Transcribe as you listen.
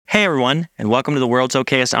Hey everyone, and welcome to the world's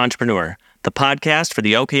okayest entrepreneur, the podcast for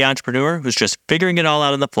the okay entrepreneur who's just figuring it all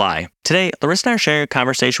out on the fly. Today, Larissa and I are sharing a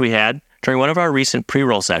conversation we had during one of our recent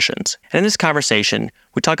pre-roll sessions. And in this conversation,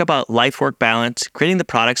 we talk about life-work balance, creating the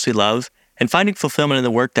products we love, and finding fulfillment in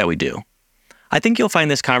the work that we do. I think you'll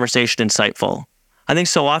find this conversation insightful. I think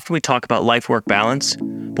so often we talk about life-work balance,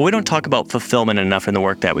 but we don't talk about fulfillment enough in the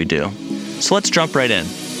work that we do. So let's jump right in.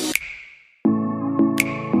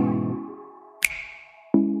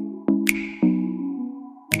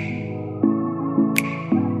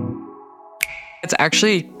 It's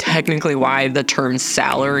actually technically why the term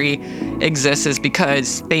salary exists, is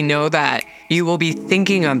because they know that you will be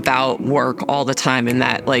thinking about work all the time, and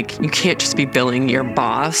that you can't just be billing your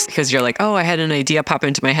boss because you're like, oh, I had an idea pop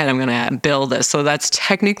into my head, I'm going to bill this. So that's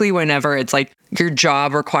technically whenever it's like your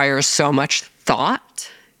job requires so much thought.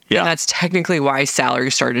 Yeah. And that's technically why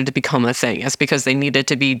salary started to become a thing. It's because they needed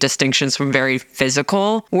to be distinctions from very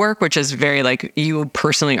physical work, which is very you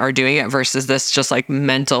personally are doing it, versus this just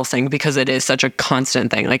mental thing, because it is such a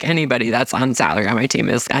constant thing. Anybody that's on salary on my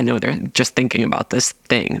team I know they're just thinking about this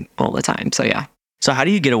thing all the time. So yeah. So how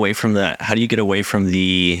do you get away from that? How do you get away from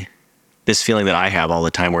this feeling that I have all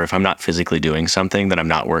the time, where if I'm not physically doing something, then I'm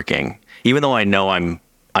not working, even though I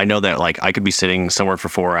know that I could be sitting somewhere for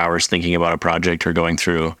 4 hours thinking about a project or going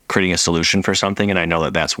through creating a solution for something, and I know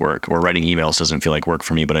that that's work. Or writing emails doesn't feel like work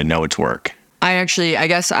for me, but I know it's work. I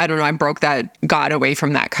got away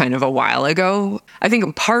from that kind of a while ago. I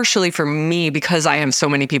think partially for me because I have so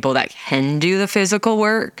many people that can do the physical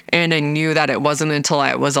work, and I knew that it wasn't until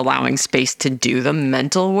I was allowing space to do the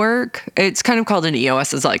mental work. It's kind of called in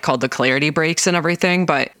EOS, it's called the clarity breaks and everything.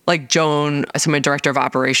 But Joan, so my director of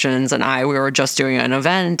operations, and we were just doing an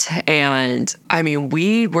event, and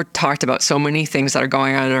we were talked about so many things that are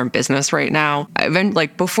going on in our business right now. Even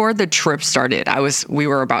before the trip started, we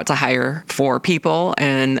were about to hire 4 people,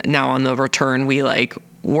 and now on the return we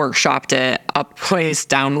workshopped it up, place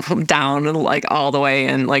down all the way,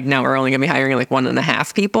 and now we're only gonna be hiring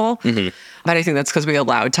 1.5 people. Mm-hmm. But I think that's because we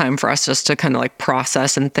allowed time for us just to kind of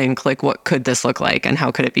process and think what could this look like and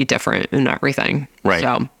how could it be different and everything. Right.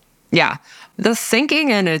 So yeah, the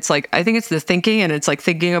thinking, and it's I think it's the thinking, and it's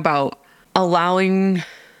thinking about allowing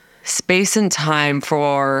space and time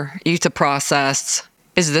for you to process,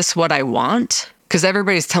 is this what I want? Because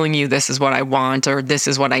everybody's telling you this is what I want or this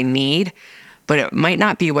is what I need, but it might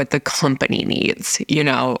not be what the company needs,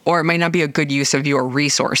 or it might not be a good use of your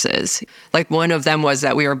resources. One of them was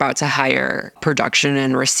that we were about to hire production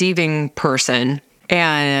and receiving person,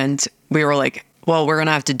 and we were well, we're going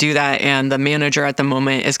to have to do that. And the manager at the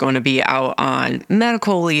moment is going to be out on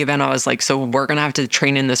medical leave. And I was so we're going to have to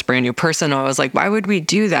train in this brand new person. I was why would we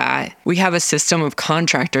do that? We have a system of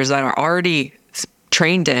contractors that are already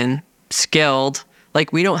trained in, skilled.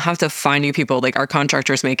 We don't have to find new people. Our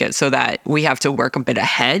contractors make it so that we have to work a bit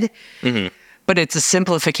ahead. Mm-hmm. But it's a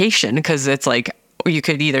simplification, because it's you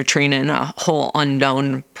could either train in a whole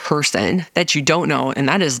unknown person that you don't know, and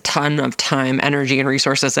that is a ton of time, energy, and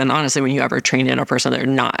resources. And honestly, when you ever train in a person, they're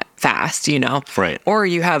not fast, Right. Or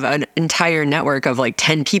you have an entire network of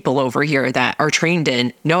 10 people over here that are trained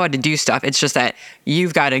in, know how to do stuff. It's just that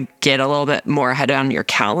you've got to get a little bit more ahead on your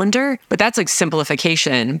calendar. But that's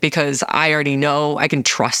simplification, because I already know I can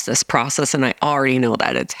trust this process, and I already know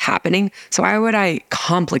that it's happening. So why would I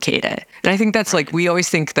complicate it? And I think that's we always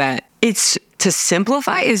think that to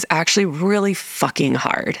simplify is actually really fucking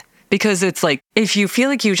hard, because it's if you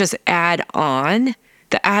feel you just add on,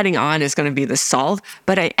 the adding on is going to be the solve.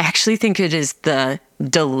 But I actually think it is the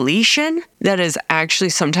deletion that is actually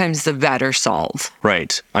sometimes the better solve.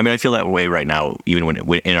 Right. I feel that way right now, even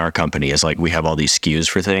when in our company, is we have all these SKUs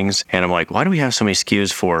for things. And I'm why do we have so many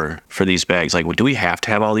SKUs for these bags? Do we have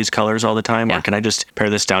to have all these colors all the time? Yeah. Or can I just pare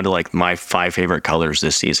this down to my 5 favorite colors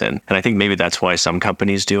this season? And I think maybe that's why some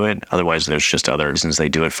companies do it. Otherwise, there's just other reasons they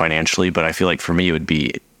do it financially. But I feel for me, it would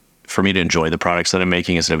be for me to enjoy the products that I'm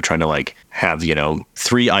making, instead of trying to have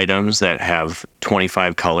 3 items that have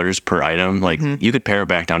 25 colors per item. Mm-hmm. You could pare it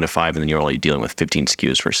back down to 5, and then you're only dealing with 15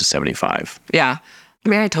 SKUs versus 75. Yeah.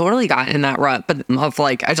 I totally got in that rut, but of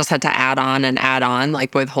I just had to add on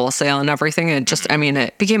with wholesale and everything. It just,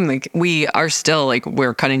 it became we are still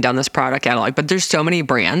we're cutting down this product catalog, but there's so many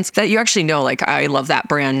brands that you actually know, I love that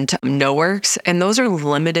brand, No Works, and those are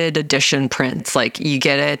limited edition prints. You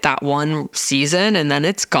get it that one season and then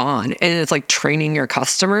it's gone. And it's training your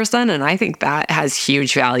customers then. And I think that has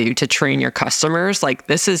huge value, to train your customers.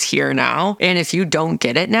 This is here now. And if you don't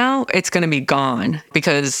get it now, it's going to be gone,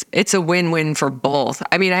 because it's a win-win for both.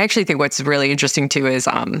 I actually think what's really interesting too is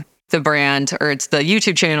the brand, or it's the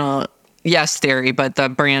YouTube channel Yes Theory, but the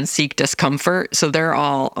brand Seek Discomfort. So they're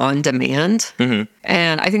all on demand.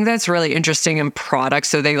 And I think that's really interesting in products.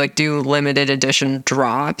 So they like do limited edition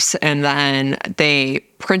drops and then they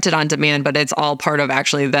print it on demand, but it's all part of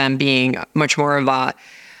actually them being much more of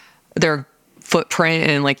their footprint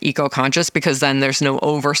and like eco-conscious, because then there's no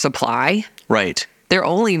oversupply. Right. They're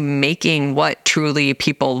only making what truly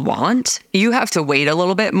people want. You have to wait a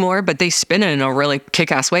little bit more, but they spin it in a really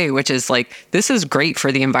kick-ass way, which is like, this is great for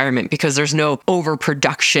the environment because there's no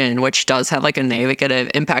overproduction, which does have like a negative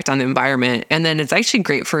impact on the environment. And then it's actually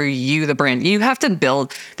great for you, the brand. You have to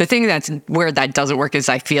build, the thing that's where that doesn't work is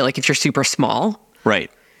I feel like if you're super small. Right.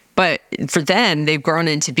 But for them, they've grown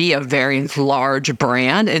into be a very large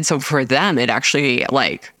brand. And so for them, it actually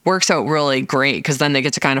like works out really great because then they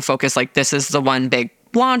get to kind of focus like this is the one big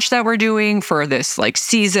launch that we're doing for this like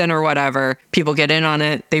season or whatever. People get in on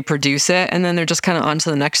it, they produce it, and then they're just kind of on to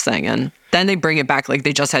the next thing. And then they bring it back. Like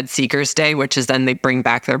they just had Seekers Day, which is then they bring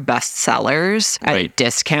back their best sellers at a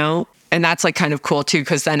discount. And that's like kind of cool too,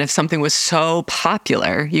 because then if something was so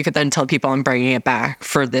popular, you could then tell people I'm bringing it back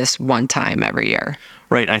for this one time every year.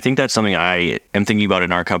 Right. I think that's something I am thinking about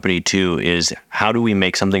in our company too, is how do we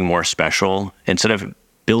make something more special instead of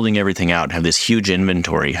building everything out and have this huge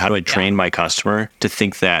inventory? How do I train my customer to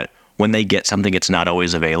think that when they get something, it's not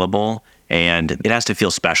always available and it has to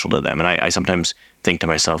feel special to them? And I sometimes think to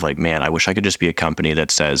myself like, man, I wish I could just be a company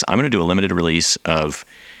that says, I'm going to do a limited release of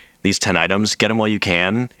these 10 items, get them while you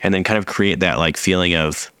can, and then kind of create that like feeling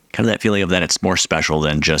of that it's more special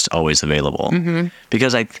than just always available.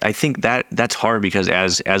 Because I think that's hard because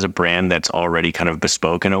as a brand that's already kind of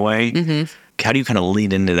bespoke in a way, how do you kind of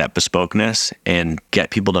lean into that bespokeness and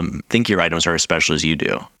get people to think your items are as special as you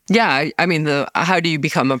do? Yeah, I mean, how do you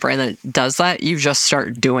become a brand that does that? You just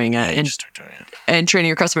start doing it and training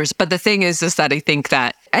your customers. But the thing is that I think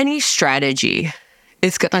that any strategy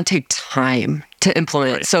is going to take time to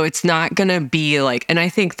implement. Right. So it's not going to be like, and I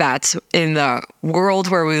think that's in the world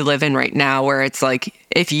where we live in right now, where it's like,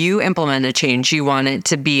 if you implement a change, you want it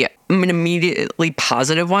to be an immediately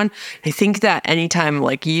positive one. I think that anytime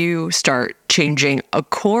like you start changing a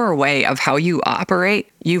core way of how you operate,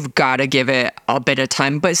 you've got to give it a bit of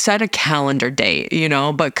time, but set a calendar date,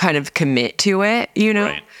 but kind of commit to it,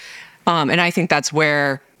 Right. And I think that's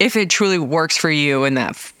where, if it truly works for you in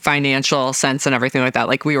that financial sense and everything like that,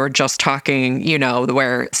 like we were just talking,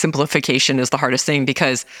 where simplification is the hardest thing,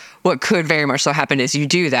 because what could very much so happen is you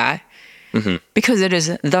do that because it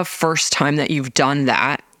is the first time that you've done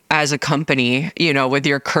that as a company, with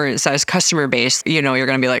your current size customer base, you're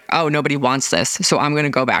going to be like, oh, nobody wants this. So I'm going to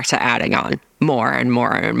go back to adding on more and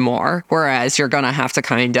more and more. Whereas you're going to have to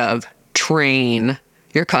kind of train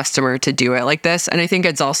your customer to do it like this. And I think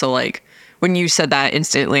it's also like, when you said that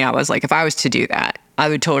instantly, I was like, if I was to do that, I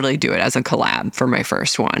would totally do it as a collab for my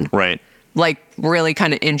first one. Right. Like really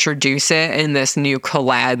kind of introduce it in this new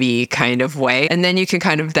collab-y kind of way. And then you can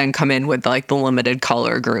kind of then come in with like the limited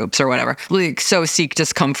color groups or whatever. Like, so Seek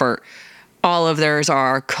Discomfort, all of theirs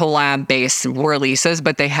are collab-based releases,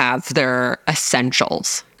 but they have their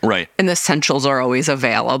essentials. Right. And the essentials are always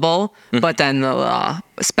available, but then the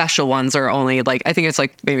special ones are only like, I think it's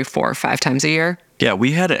like maybe 4 or 5 times a year. Yeah,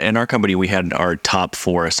 in our company, we had our top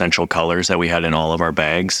 4 essential colors that we had in all of our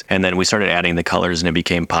bags. And then we started adding the colors and it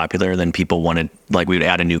became popular. Then people wanted, like we would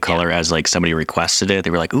add a new color as like somebody requested it. They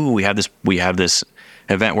were like, ooh, we have this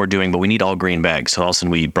event we're doing, but we need all green bags. So all of a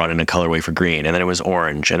sudden we brought in a colorway for green, and then it was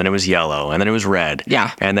orange, and then it was yellow, and then it was red.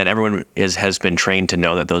 Yeah. And then everyone has been trained to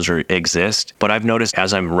know that those exist. But I've noticed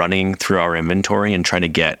as I'm running through our inventory and trying to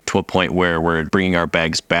get to a point where we're bringing our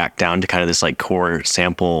bags back down to kind of this like core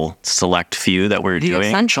sample select few that we're doing.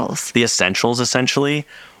 The essentials, essentially.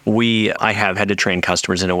 I have had to train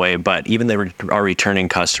customers in a way, but even our returning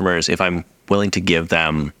customers, if I'm willing to give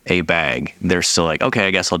them a bag, they're still like, okay,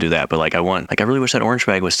 I guess I'll do that. But like, I really wish that orange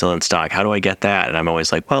bag was still in stock. How do I get that? And I'm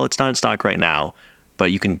always like, well, it's not in stock right now,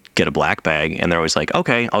 but you can get a black bag. And they're always like,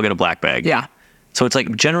 okay, I'll get a black bag. Yeah. So it's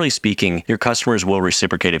like, generally speaking, your customers will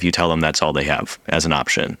reciprocate if you tell them that's all they have as an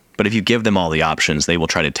option. But if you give them all the options, they will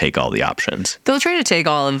try to take all the options. They'll try to take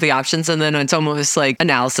all of the options, and then it's almost like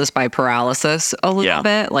analysis by paralysis a little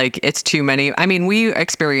bit. Like it's too many. I mean, we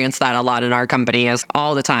experience that a lot in our company as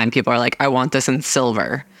all the time. People are like, I want this in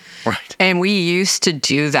silver. Right. And we used to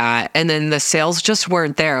do that, and then the sales just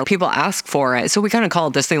weren't there. People ask for it. So we kind of call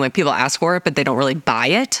it this thing like people ask for it, but they don't really buy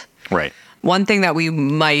it. Right. One thing that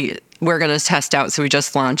we're going to test out. So we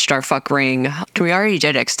just launched our Fuck Ring. We already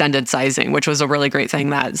did extended sizing, which was a really great thing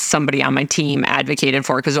that somebody on my team advocated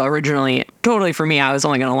for. Because originally, totally for me, I was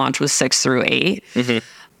only going to launch with 6 through 8.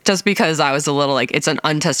 just because I was a little like, it's an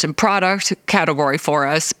untested product category for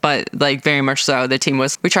us, but like very much so the team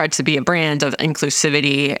we tried to be a brand of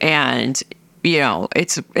inclusivity, and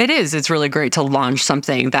it's really great to launch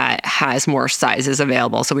something that has more sizes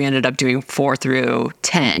available. So we ended up doing 4 through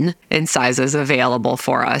 10 in sizes available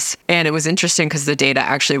for us. And it was interesting because the data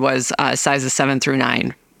actually was sizes 7 through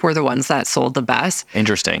 9 were the ones that sold the best.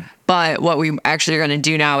 Interesting. But what we actually are going to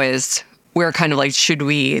do now is we're kind of like, should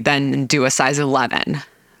we then do a size 11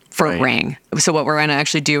 for ring? So what we're going to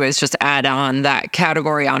actually do is just add on that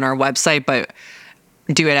category on our website, but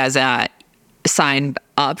do it as a sign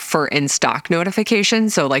up for in-stock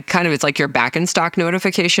notification. So like kind of it's like your back in stock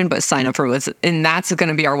notification, but sign up for what's, and that's going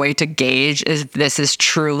to be our way to gauge if this is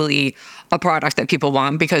truly a product that people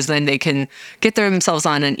want, because then they can get themselves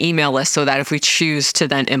on an email list so that if we choose to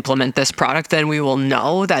then implement this product, then we will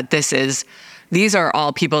know that these are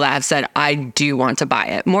all people that have said, I do want to buy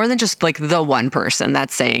it, more than just like the one person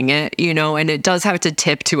that's saying it, and it does have to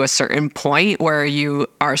tip to a certain point where you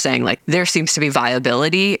are saying like, there seems to be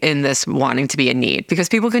viability in this wanting to be a need, because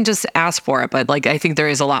people can just ask for it. But like, I think there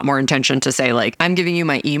is a lot more intention to say like, I'm giving you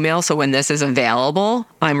my email. So when this is available,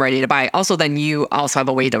 I'm ready to buy. Also, then you also have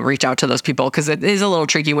a way to reach out to those people, because it is a little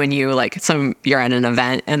tricky when you're at an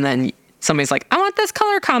event and then somebody's like, I want this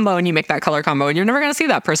color combo, and you make that color combo and you're never going to see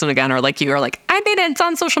that person again. Or like you are like, I made it, it's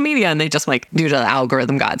on social media. And they just like, due to the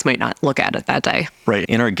algorithm gods, might not look at it that day. Right.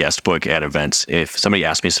 In our guest book at events, if somebody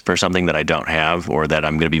asks me for something that I don't have or that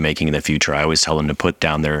I'm going to be making in the future, I always tell them to put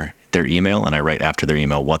down their email, and I write after their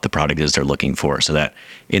email what the product is they're looking for, so that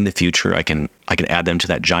in the future I can add them to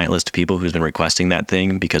that giant list of people who's been requesting that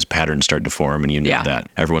thing, because patterns start to form and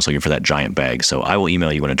that everyone's looking for that giant bag. So I will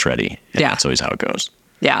email you when it's ready. And that's always how it goes.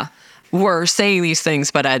 Yeah. We're saying these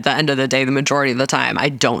things, but at the end of the day, the majority of the time, I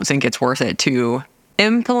don't think it's worth it to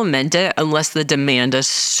implement it unless the demand is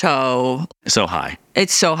so high.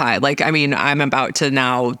 It's so high. Like, I mean, I'm about to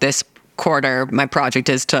now this quarter, my project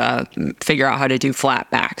is to figure out how to do flat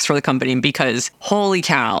backs for the company, because holy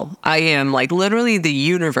cow, I am like literally the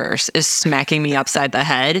universe is smacking me upside the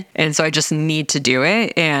head. And so I just need to do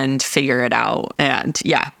it and figure it out. And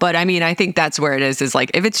but I mean, I think that's where it is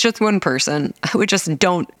like, if it's just one person, I would just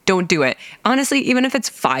don't do it. Honestly, even if it's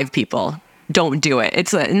 5 people, don't do it.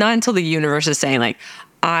 It's not until the universe is saying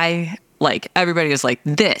like everybody is like,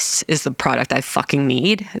 this is the product I fucking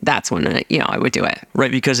need. That's when, I would do it.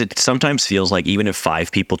 Right. Because it sometimes feels like even if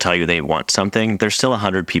 5 people tell you they want something, there's still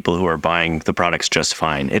 100 people who are buying the products just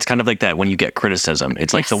fine. It's kind of like that when you get criticism.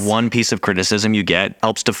 It's like the one piece of criticism you get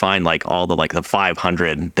helps define like all the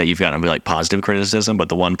 500 that you've got to be like positive criticism, but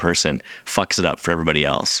the one person fucks it up for everybody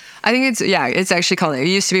else. I think it's actually called, it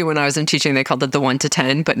used to be when I was in teaching, they called it the 1 to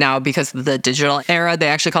 10, but now because of the digital era, they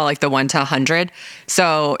actually call it like the 1 to 100.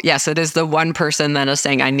 So yes, it is the one person that is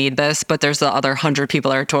saying I need this, but there's the other 100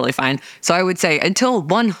 people that are totally fine. So I would say until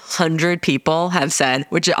 100 people have said,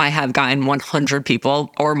 which I have gotten 100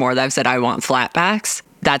 people or more that have said I want flatbacks,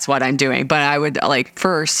 that's what I'm doing. But I would like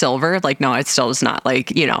for silver, like, no, it still is not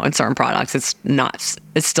like, in certain products,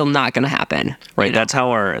 it's still not going to happen. Right. That's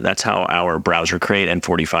how our browser crate and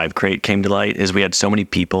 45 crate came to light, is we had so many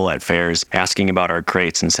people at fairs asking about our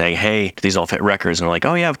crates and saying, hey, do these all fit records? And we're like,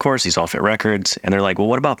 oh yeah, of course, these all fit records. And they're like, well,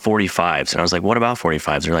 what about 45s? And I was like, what about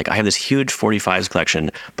 45s? They're like, I have this huge 45s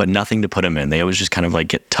collection, but nothing to put them in. They always just kind of like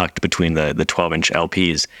get tucked between the 12-inch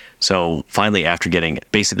LPs. So finally, after getting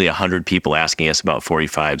basically 100 people asking us about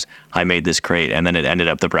 45s, I made this crate, and then it ended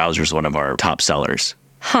up the browser is one of our top sellers.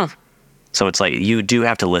 Huh. So it's like you do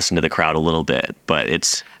have to listen to the crowd a little bit, but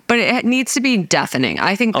it needs to be deafening.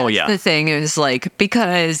 I think that's the thing is like,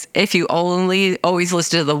 because if you always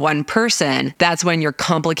listen to the one person, that's when you're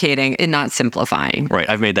complicating and not simplifying. Right.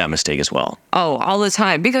 I've made that mistake as well. Oh, all the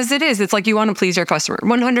time. Because it's like you want to please your customer.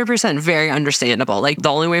 100% very understandable. Like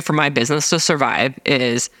the only way for my business to survive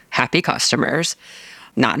is happy customers.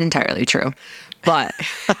 Not entirely true. But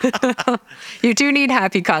you do need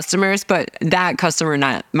happy customers, but that customer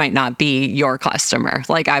might not be your customer.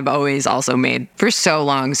 Like I've always also made for so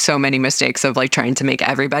long so many mistakes of like trying to make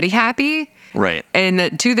everybody happy. Right.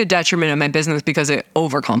 And to the detriment of my business because it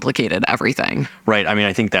overcomplicated everything. Right. I mean,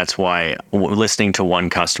 I think that's why listening to one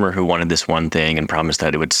customer who wanted this one thing and promised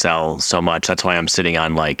that it would sell so much, that's why I'm sitting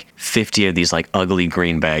on like 50 of these like ugly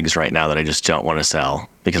green bags right now that I just don't want to sell.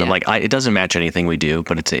 Because I'm like, it doesn't match anything we do,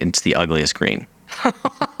 but it's the ugliest green.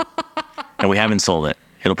 And we haven't sold it.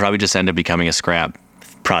 It'll probably just end up becoming a scrap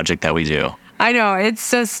project that we do. I know.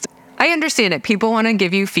 It's just, I understand it. People want to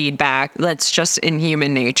give you feedback. That's just in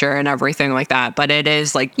human nature and everything like that. But it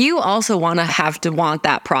is like, you also have to want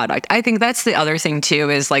that product. I think that's the other thing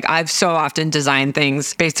too, is like, I've so often designed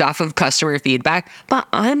things based off of customer feedback, but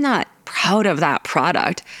I'm not proud of that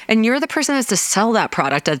product. And you're the person that has to sell that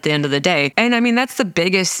product at the end of the day. And I mean, that's the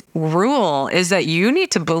biggest rule, is that you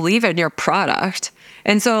need to believe in your product.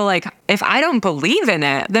 And so like, if I don't believe in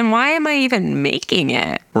it, then why am I even making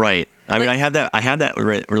it? Right. I mean, I had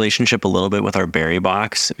that relationship a little bit with our berry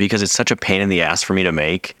box, because it's such a pain in the ass for me to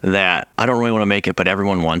make that I don't really want to make it, but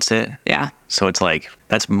everyone wants it. Yeah. So it's like,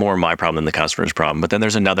 that's more my problem than the customer's problem. But then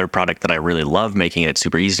there's another product that I really love making. It's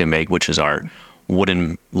super easy to make, which is our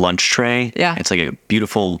wooden lunch tray. Yeah. It's like a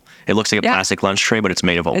beautiful, it looks like a plastic lunch tray, but it's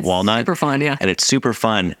made of a walnut. Super fun, yeah. And it's super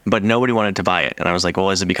fun, but nobody wanted to buy it. And I was like, well,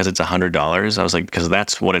 is it because it's $100? I was like, because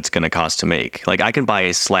that's what it's going to cost to make. Like, I can buy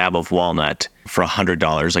a slab of walnut for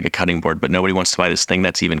 $100, like a cutting board, but nobody wants to buy this thing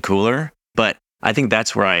that's even cooler. But I think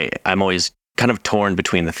that's where I'm always kind of torn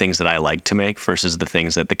between the things that I like to make versus the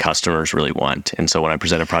things that the customers really want. And so when I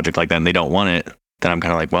present a project like that and they don't want it, then I'm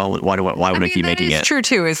kind of like, well, why would I keep making it? It's true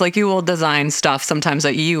too. It's like, you will design stuff sometimes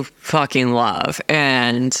that you fucking love,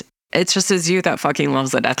 and it's just as you that fucking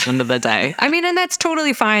loves it at the end of the day. I mean, and that's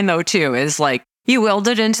totally fine though too, is like, you willed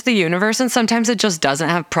it into the universe, and sometimes it just doesn't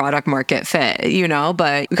have product market fit, you know?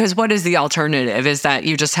 But because what is the alternative? Is that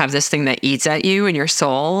you just have this thing that eats at you and your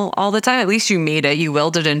soul all the time? At least you made it, you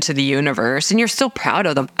willed it into the universe, and you're still proud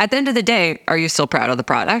of them. At the end of the day, are you still proud of the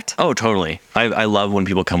product? Oh, totally. I love when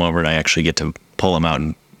people come over and I actually get to pull them out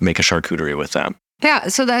and make a charcuterie with them. Yeah,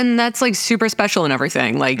 so then that's like super special and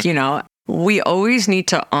everything. Like, you know, we always need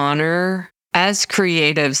to honor, as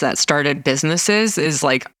creatives that started businesses, is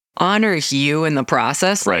like, honor you in the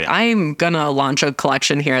process. Right. Like, I'm gonna launch a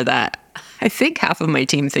collection here that I think half of my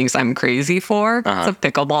team thinks I'm crazy for. It's a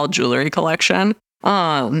pickleball jewelry collection.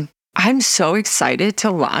 I'm so excited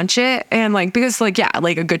to launch it. And like, because like, yeah,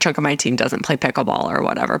 like a good chunk of my team doesn't play pickleball or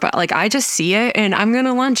whatever, but like, I just see it and I'm going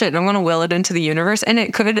to launch it and I'm going to will it into the universe. And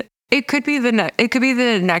it could be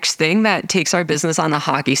the next thing that takes our business on the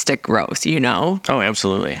hockey stick growth, you know? Oh,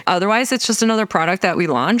 absolutely. Otherwise, it's just another product that we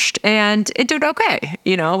launched and it did okay,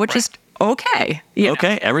 you know, which is okay.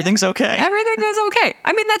 Okay. Everything's okay. Everything is okay.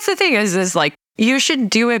 I mean, that's the thing is like, you should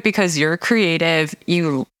do it because you're creative.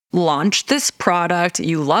 You launched this product,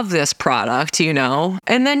 you love this product, you know?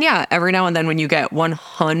 And then, yeah, every now and then when you get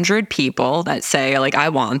 100 people that say, like, I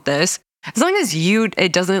want this, as long as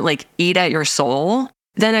it doesn't like eat at your soul,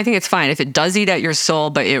 then I think it's fine. If it does eat at your soul,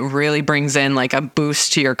 but it really brings in like a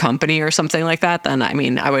boost to your company or something like that, then I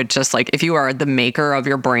mean, I would just like, if you are the maker of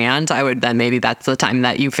your brand, then maybe that's the time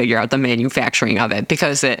that you figure out the manufacturing of it,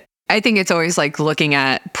 because I think it's always like looking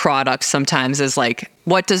at products sometimes is like,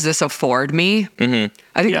 what does this afford me? Mm-hmm.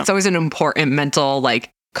 I think that's always an important mental like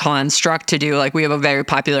construct to do. Like, we have a very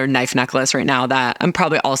popular knife necklace right now that I'm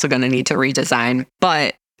probably also going to need to redesign.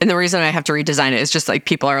 And the reason I have to redesign it is just like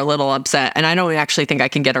people are a little upset. And I don't actually think I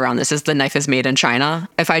can get around this, is the knife is made in China.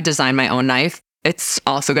 If I design my own knife, it's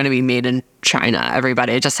also going to be made in China,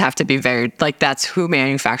 everybody. I just have to be very, like, that's who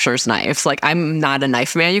manufactures knives. Like, I'm not a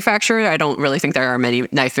knife manufacturer. I don't really think there are many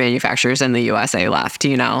knife manufacturers in the USA left,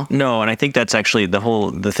 you know? No, and I think that's actually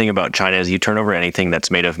the thing about China is you turn over anything that's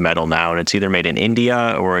made of metal now, and it's either made in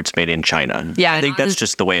India or it's made in China. Yeah. I think that's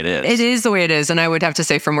just the way it is. It is the way it is. And I would have to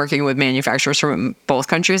say, from working with manufacturers from both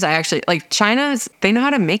countries, I actually, like, they know how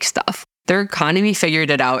to make stuff. Their economy figured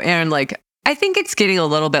it out. And like, I think it's getting a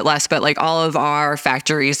little bit less, but like all of our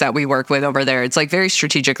factories that we work with over there, it's like very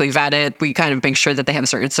strategically vetted. We kind of make sure that they have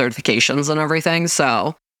certain certifications and everything.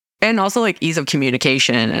 So, and also like ease of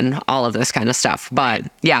communication and all of this kind of stuff. But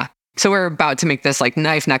yeah, so we're about to make this like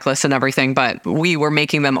knife necklace and everything, but we were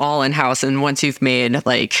making them all in-house. And once you've made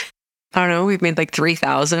like, I don't know, we've made like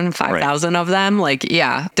 3,000, 5,000 of them. Like,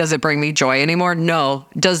 yeah, does it bring me joy anymore? No.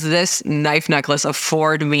 Does this knife necklace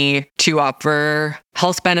afford me to offer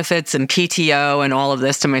health benefits and PTO and all of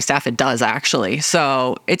this to my staff? It does, actually.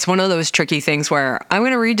 So it's one of those tricky things where I'm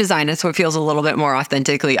going to redesign it so it feels a little bit more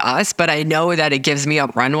authentically us, but I know that it gives me a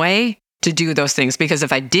runway to do those things, because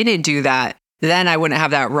if I didn't do that, then I wouldn't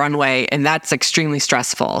have that runway, and that's extremely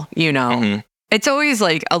stressful, you know? Mm-hmm. It's always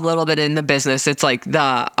like a little bit in the business. It's like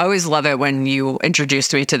I always love it when you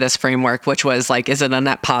introduced me to this framework, which was like, is it a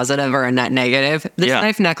net positive or a net negative? This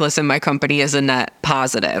knife necklace in my company is a net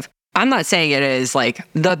positive. I'm not saying it is like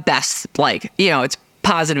the best, like, you know, it's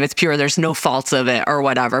positive, it's pure, there's no faults of it or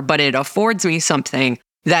whatever, but it affords me something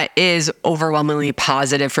that is overwhelmingly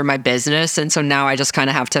positive for my business. And so now I just kind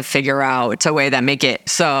of have to figure out a way that make it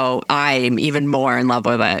so I'm even more in love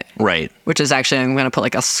with it. Right. Which is actually, I'm going to put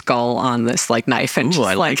like a skull on this like knife and just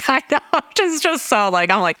I know, just so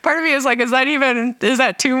like, I'm like, part of me is like, is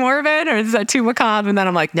that too morbid or is that too macabre? And then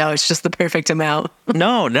I'm like, no, it's just the perfect amount.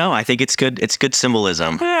 No, I think it's good. It's good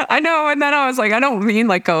symbolism. Yeah, I know. And then I was like, I don't mean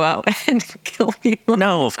like go out and kill people.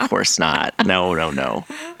 No, of course not. No.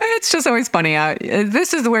 it's just always funny.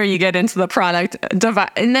 This is where you get into the product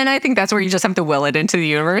and then I think that's where you just have to will it into the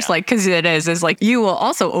universe. Like, because is like you will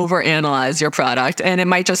also overanalyze your product, and it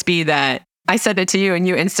might just be that I said it to you and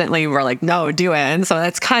you instantly were like, no, do it. And so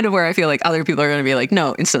that's kind of where I feel like other people are going to be like,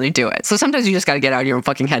 no, instantly do it. So sometimes you just got to get out of your own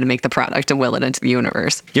fucking head and make the product and will it into the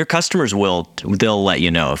universe. Your customers they'll let you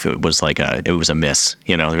know if it was a miss.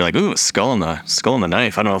 You know, they're like, ooh, skull in the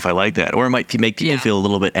knife. I don't know if I like that. Or it might make people feel a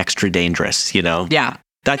little bit extra dangerous, you know? Yeah.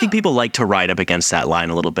 I think people like to ride up against that line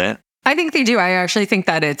a little bit. I think they do. I actually think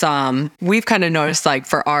that it's, we've kind of noticed like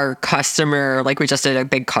for our customer, like we just did a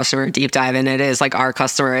big customer deep dive, and it is like our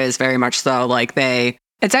customer is very much so like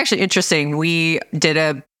it's actually interesting.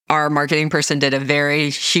 Our marketing person did a very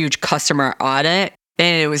huge customer audit,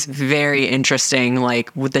 and it was very interesting,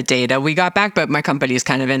 like with the data we got back, but my company is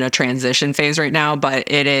kind of in a transition phase right now,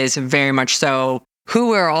 but it is very much so who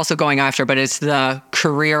we're also going after, but it's the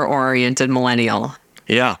career-oriented millennial.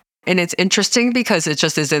 Yeah. And it's interesting because it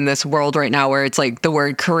just is in this world right now where it's like the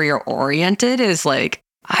word career oriented is like,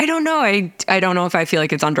 I don't know. I don't know if I feel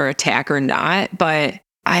like it's under attack or not, but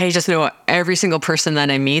I just know every single person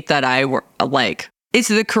that I meet that it's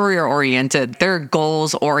the career oriented. They're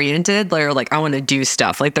goals oriented. They're like, I want to do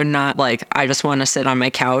stuff. Like, they're not like, I just want to sit on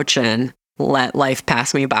my couch and let life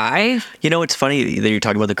pass me by. You know, it's funny that you're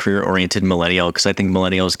talking about the career-oriented millennial, because I think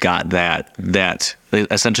millennials got that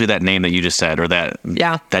essentially that name that you just said, or that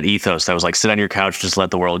ethos that was like, sit on your couch, just let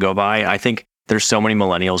the world go by. I think there's so many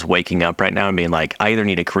millennials waking up right now and being like, I either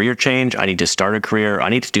need a career change, I need to start a career, I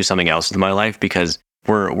need to do something else with my life, because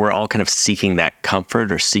we're all kind of seeking that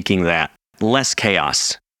comfort or seeking that less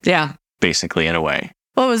chaos. Yeah. Basically, in a way.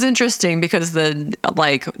 Well, it was interesting because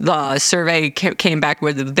the survey came back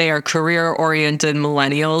with they are career-oriented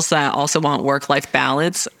millennials that also want work-life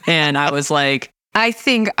balance. And I was like, I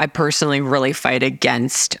think I personally really fight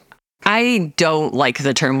against. I don't like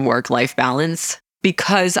the term work-life balance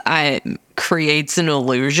because it creates an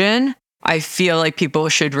illusion. I feel like people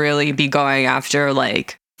should really be going after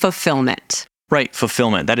like fulfillment. Right.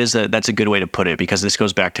 Fulfillment. That's a good way to put it, because this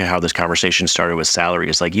goes back to how this conversation started with salary.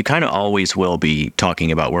 It's like you kind of always will be talking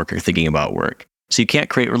about work or thinking about work. So you can't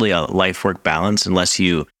create really a life-work balance unless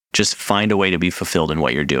you just find a way to be fulfilled in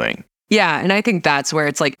what you're doing. Yeah. And I think that's where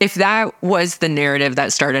it's like, if that was the narrative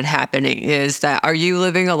that started happening, is that, are you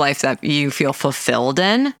living a life that you feel fulfilled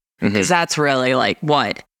in? Because that's really like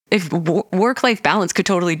what? If work-life balance could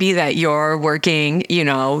totally be that you're working, you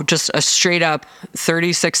know, just a straight up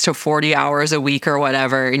 36 to 40 hours a week or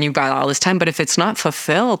whatever, and you've got all this time. But if it's not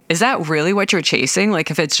fulfilled, is that really what you're chasing?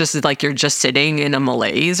 Like if it's just like you're just sitting in a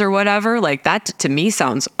malaise or whatever, like that to me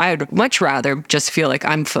sounds, I'd much rather just feel like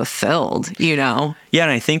I'm fulfilled, you know? Yeah,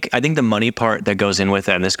 and I think the money part that goes in with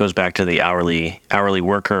that, and this goes back to the hourly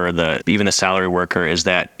worker or even the salary worker, is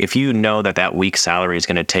that if you know that week's salary is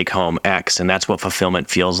going to take home X, and that's what fulfillment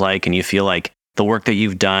feels like, and you feel like the work that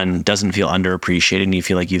you've done doesn't feel underappreciated, and you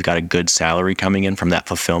feel like you've got a good salary coming in from that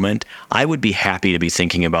fulfillment, I would be happy to be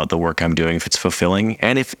thinking about the work I'm doing if it's fulfilling,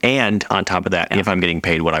 and on top of that, if I'm getting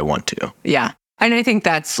paid what I want to. Yeah. And I think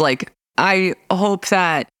that's like, I hope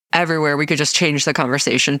that everywhere we could just change the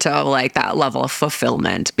conversation to like that level of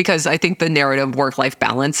fulfillment, because I think the narrative work-life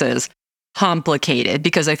balance is complicated,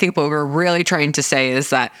 because I think what we're really trying to say is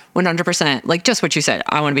that 100%, like just what you said,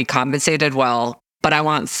 I want to be compensated well, but I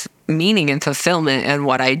want meaning and fulfillment in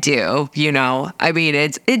what I do. You know, I mean,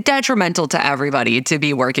 it's detrimental to everybody to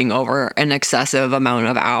be working over an excessive amount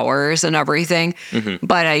of hours and everything.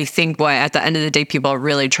 But I think what at the end of the day, people are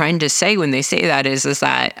really trying to say when they say that is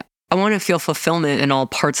that I want to feel fulfillment in all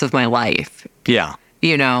parts of my life. Yeah.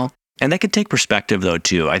 You know? And that could take perspective though,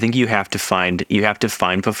 too. I think you have to find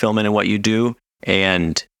fulfillment in what you do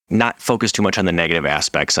and not focus too much on the negative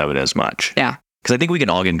aspects of it as much. Yeah. Because I think we can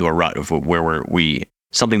all get into a rut of where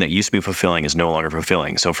something that used to be fulfilling is no longer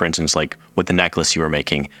fulfilling. So for instance, like with the necklace you were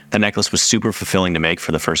making, the necklace was super fulfilling to make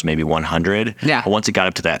for the first maybe 100. Yeah. But once it got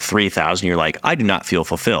up to that 3,000, you're like, I do not feel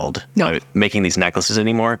fulfilled making these necklaces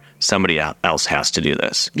anymore. Somebody else has to do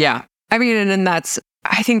this. Yeah. I mean, and that's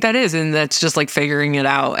just like figuring it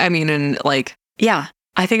out. I mean, and like, yeah,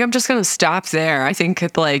 I think I'm just going to stop there. I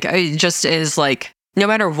think like, it just is like, no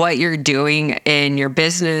matter what you're doing in your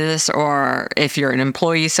business or if you're an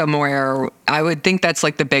employee somewhere, I would think that's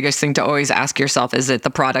like the biggest thing to always ask yourself. Is it the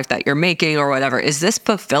product that you're making or whatever? Is this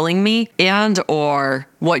fulfilling me? Or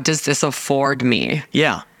what does this afford me?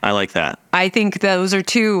 Yeah, I like that. I think those are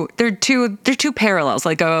two parallels.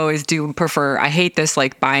 Like I always do prefer, I hate this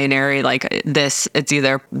like binary, like this, it's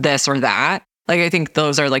either this or that. Like I think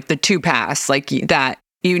those are like the two paths like that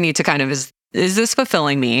you need to kind of is this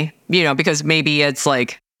fulfilling me? You know, because maybe it's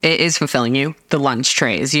like, it is fulfilling you, the lunch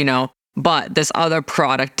trays, you know, but this other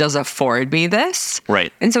product does afford me this.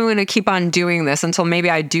 Right. And so I'm going to keep on doing this until maybe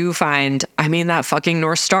I do find, that fucking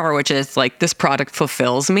North Star, which is like, this product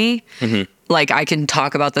fulfills me. Mm-hmm. Like, I can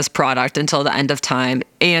talk about this product until the end of time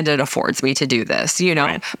and it affords me to do this,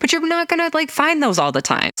 Right. But you're not going to like find those all the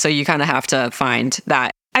time. So you kind of have to find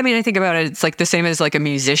that. I think about it, it's like the same as like a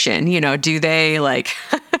musician, do they like...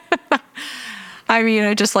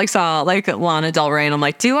 I just like saw like Lana Del Rey and I'm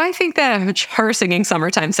like, do I think that her singing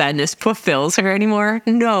Summertime Sadness fulfills her anymore?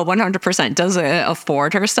 No, 100%. Does it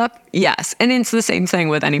afford her stuff? Yes. And it's the same thing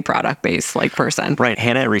with any product-based like person. Right.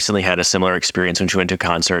 Hannah recently had a similar experience when she went to a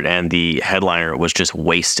concert and the headliner was just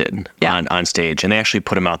wasted on stage. And they actually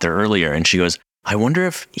put him out there earlier. And she goes, I wonder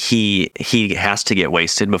if he has to get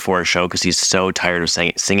wasted before a show because he's so tired of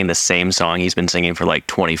singing the same song he's been singing for like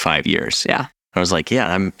 25 years. Yeah. I was like,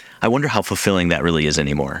 I wonder how fulfilling that really is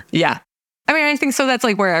anymore. Yeah. I think so that's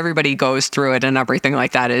like where everybody goes through it and everything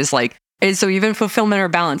like that is like, so even fulfillment or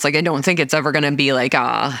balance, like I don't think it's ever going to be like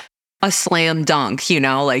a slam dunk,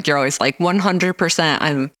 like you're always like 100%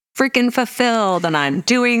 I'm freaking fulfilled and I'm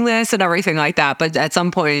doing this and everything like that. But at some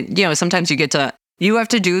point, sometimes you have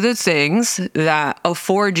to do the things that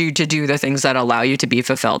afford you to do the things that allow you to be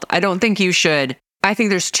fulfilled. I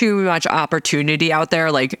think there's too much opportunity out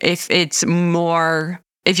there. Like if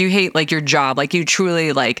you hate like your job, like you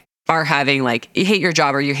truly like are having like, you hate your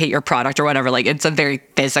job or you hate your product or whatever, like it's a very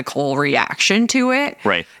physical reaction to it.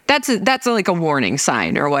 Right. That's like a warning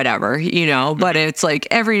sign or whatever, but it's like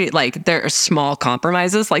there are small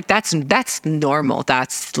compromises. Like that's normal.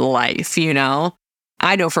 That's life, I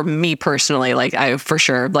know for me personally, like I for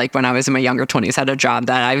sure, like when I was in my younger 20s, had a job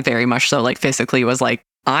that I very much so like physically was like,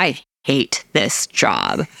 I hate this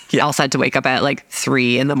job. I also had to wake up at like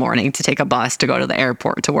 3 a.m. to take a bus to go to the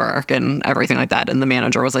airport to work and everything like that. And the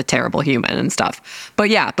manager was a terrible human and stuff. But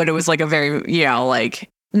it was like a very,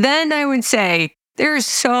 then I would say there's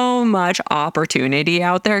so much opportunity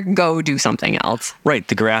out there. Go do something else. Right.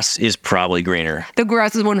 The grass is probably greener. The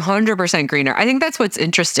grass is 100% greener. I think that's what's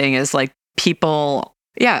interesting is like people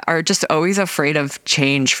are just always afraid of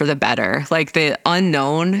change for the better. Like the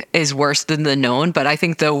unknown is worse than the known, but I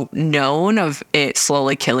think the known of it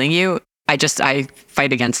slowly killing you, I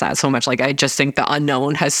fight against that so much. Like I just think the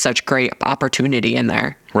unknown has such great opportunity in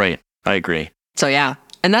there. Right. I agree. So yeah.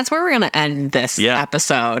 And that's where we're going to end this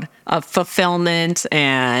episode of fulfillment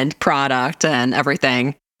and product and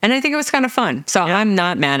everything. And I think it was kind of fun. So I'm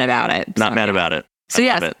not mad about it. Not mad about it. So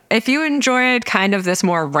yes, if you enjoyed kind of this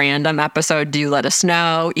more random episode, do let us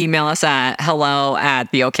know. Email us at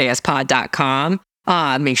hello@theokspod.com.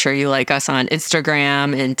 Make sure you like us on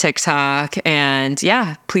Instagram and TikTok. And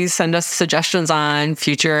please send us suggestions on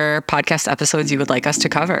future podcast episodes you would like us to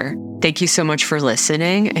cover. Thank you so much for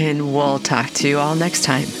listening, and we'll talk to you all next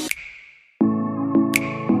time.